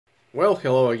Well,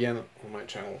 hello again on my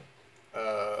channel.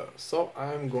 So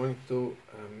I'm going to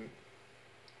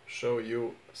show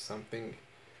you something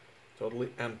totally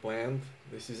unplanned.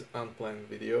 This is unplanned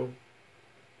video,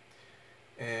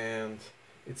 and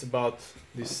it's about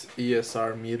this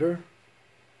ESR meter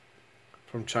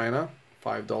from China,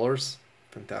 $5.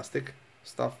 Fantastic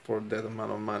stuff for that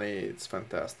amount of money. It's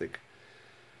fantastic.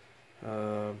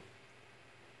 There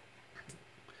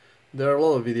are a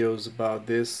lot of videos about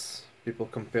this. People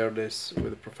compare this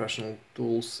with professional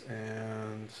tools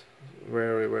and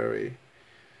very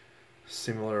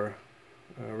similar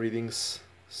readings,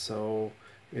 so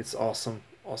it's awesome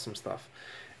stuff.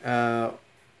 And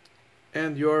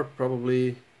you're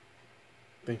probably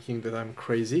thinking that I'm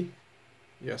crazy.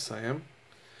 Yes, I am.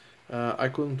 I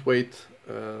couldn't wait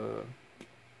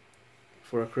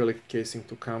for acrylic casing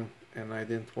to come, and I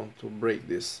didn't want to break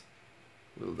this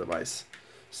little device,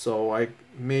 so I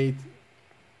made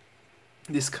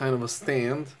this kind of a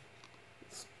stand.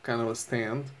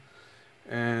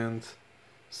 And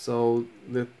so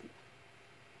that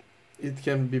it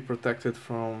can be protected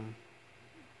from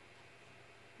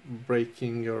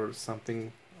breaking or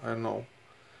something. I don't know.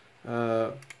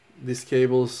 These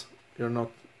cables,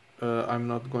 I'm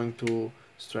not going to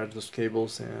stretch those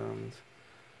cables and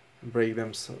break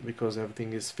them, because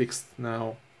everything is fixed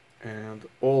now, and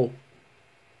all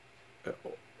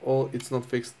it's not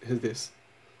fixed is this.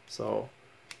 So,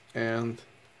 and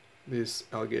these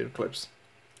alligator clips.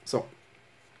 So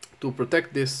to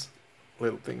protect this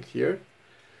little thing here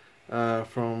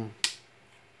from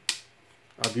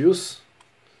abuse,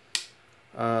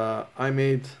 I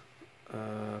made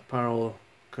a parallel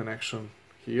connection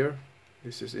here.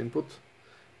 This is input,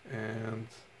 and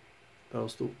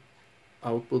those two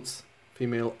outputs,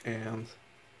 female and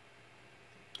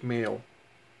male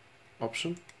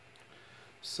option.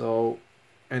 So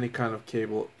any kind of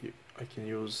cable I can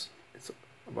use.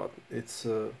 It's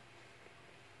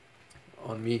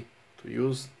on me to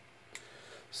use,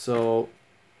 so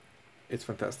it's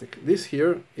fantastic. This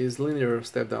here is linear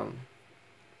step down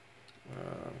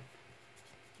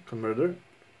converter,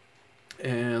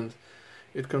 and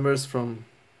it converts from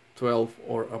 12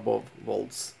 or above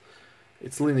volts.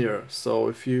 It's linear, so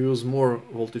if you use more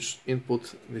voltage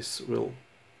input, this will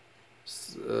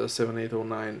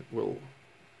 7809 will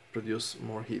produce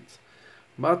more heat.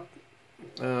 But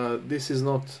this is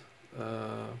not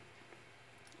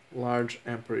large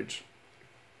amperage,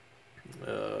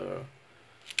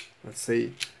 let's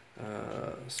say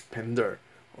spender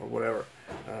or whatever.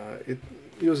 It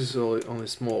uses only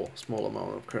small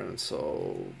amount of current,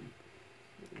 so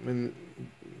when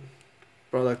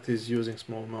product is using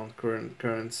small amount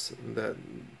currents,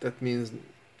 that means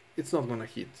it's not gonna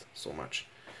heat so much.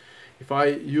 If I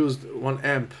used 1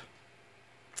 amp,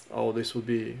 oh, this would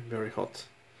be very hot,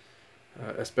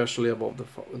 especially above the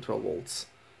 12 volts,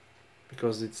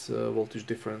 because it's voltage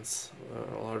difference,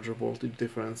 larger voltage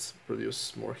difference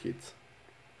produces more heat.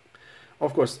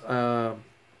 Of course,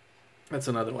 that's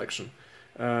another lection.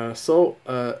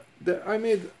 I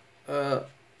made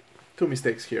 2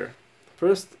 mistakes here.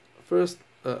 First,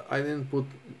 I didn't put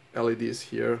LEDs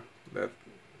here.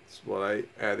 That's what I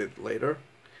added later.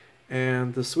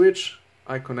 And the switch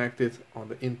I connected on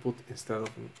the input instead of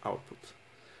an output.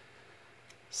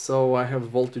 So I have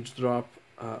voltage drop,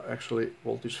 actually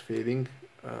voltage fading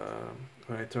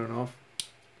when I turn off.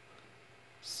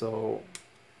 So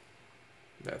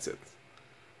that's it.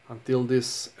 Until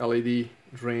this LED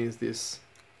drains this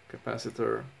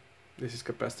capacitor. This is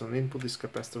capacitor on input, this is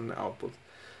capacitor on the output.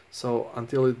 So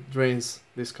until it drains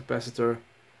this capacitor,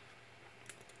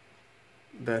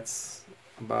 that's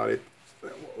about it.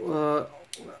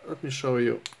 Let me show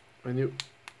you. When you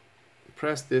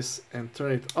press this and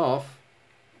turn it off,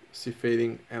 see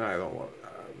fading, and I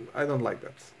don't like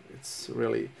that. It's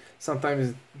really, sometimes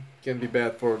it can be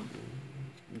bad for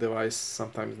device,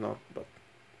 sometimes not, but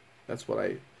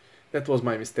that was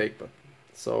my mistake. But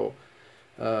so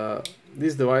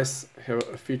this device have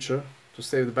a feature to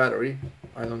save the battery.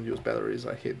 I don't use batteries,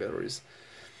 I hate batteries.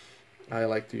 I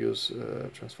like to use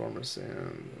transformers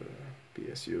and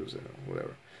PSUs and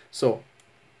whatever. So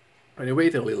when you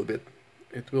wait a little bit,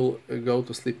 it will go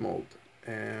to sleep mode,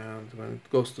 and when it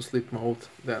goes to sleep mode,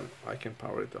 then I can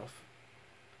power it off.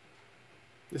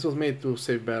 This was made to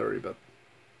save battery, but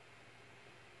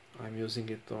I'm using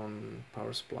it on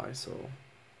power supply, so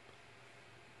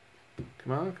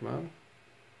come on,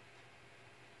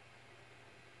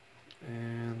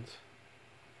 and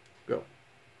go,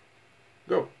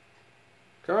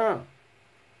 come on.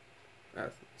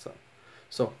 That's up.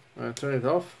 So I'm gonna turn it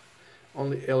off.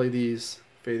 Only LEDs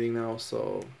fading now,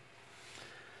 so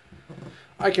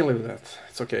I can live with that.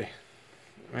 It's okay.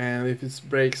 and if it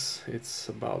breaks, it's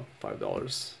about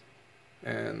 $5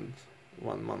 and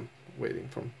 1 month waiting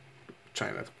from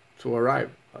China to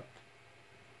arrive. But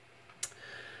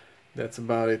that's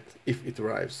about it, if it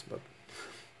arrives. But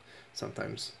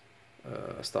sometimes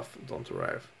stuff don't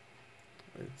arrive,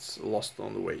 it's lost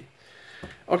on the way.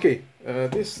 Okay,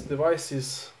 this device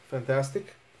is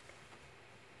fantastic.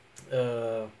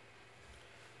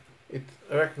 It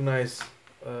recognizes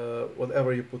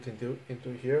whatever you put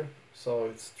into here. So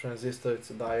it's transistor, it's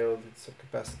a diode, it's a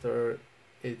capacitor,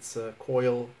 it's a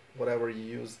coil, whatever you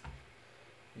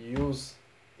use,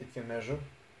 it can measure.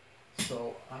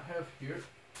 So I have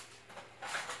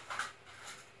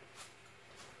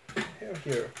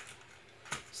here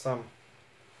some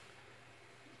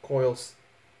coils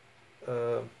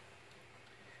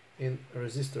in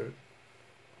resistor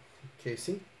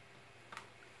casing,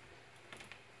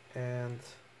 and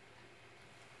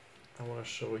I want to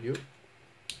show you.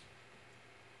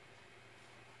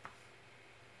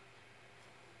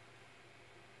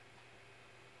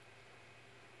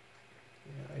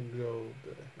 Yeah, I go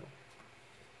the hell.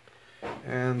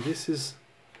 And this is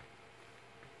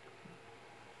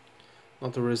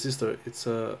not a resistor, it's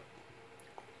a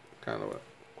kind of a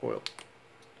coil,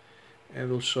 and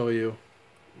we'll show you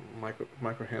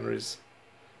microhenries.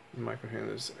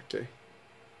 Okay,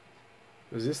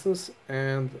 resistance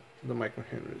and the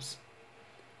microhenries,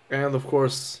 and of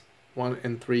course 1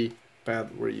 and 3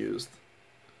 pad were used,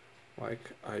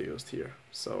 like I used here.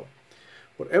 So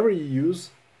whatever you use,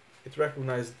 it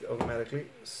recognizes it automatically.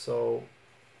 So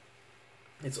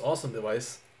it's awesome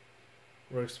device,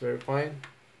 works very fine.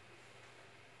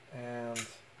 And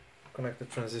connect the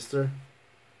transistor.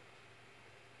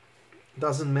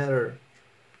 Doesn't matter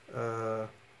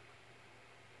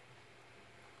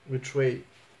which way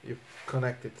you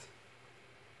connect it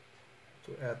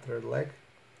to add third leg.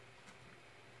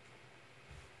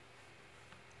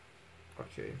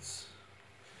 Okay, it's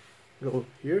go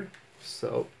here.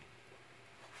 So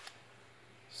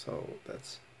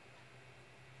that's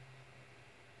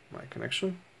my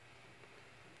connection,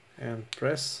 and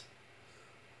press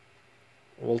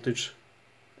voltage,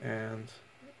 and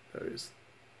there is.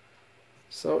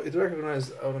 So it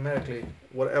recognizes automatically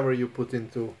whatever you put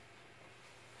into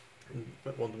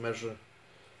want to measure.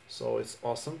 So it's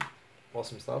awesome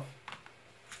stuff.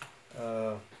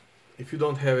 If you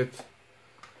don't have it,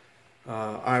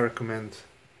 I recommend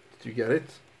that you get it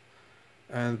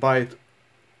and buy it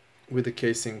with the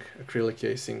casing, acrylic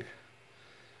casing.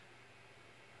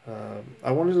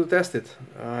 I wanted to test it.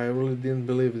 I really didn't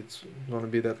believe it's gonna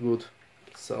be that good,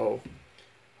 so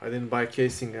I didn't buy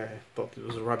casing. I thought it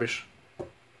was rubbish,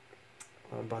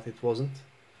 but it wasn't,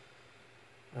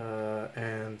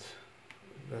 and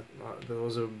that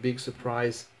was a big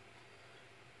surprise.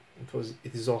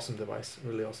 It is awesome device,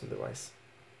 really awesome device.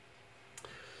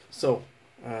 So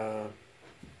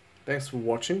thanks for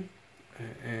watching,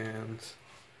 and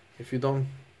if you don't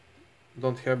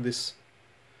have this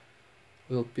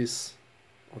little piece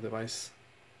of device,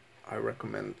 I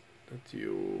recommend that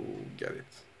you get it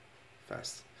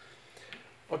fast.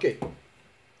 Okay,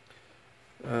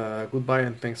 goodbye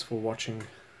and thanks for watching.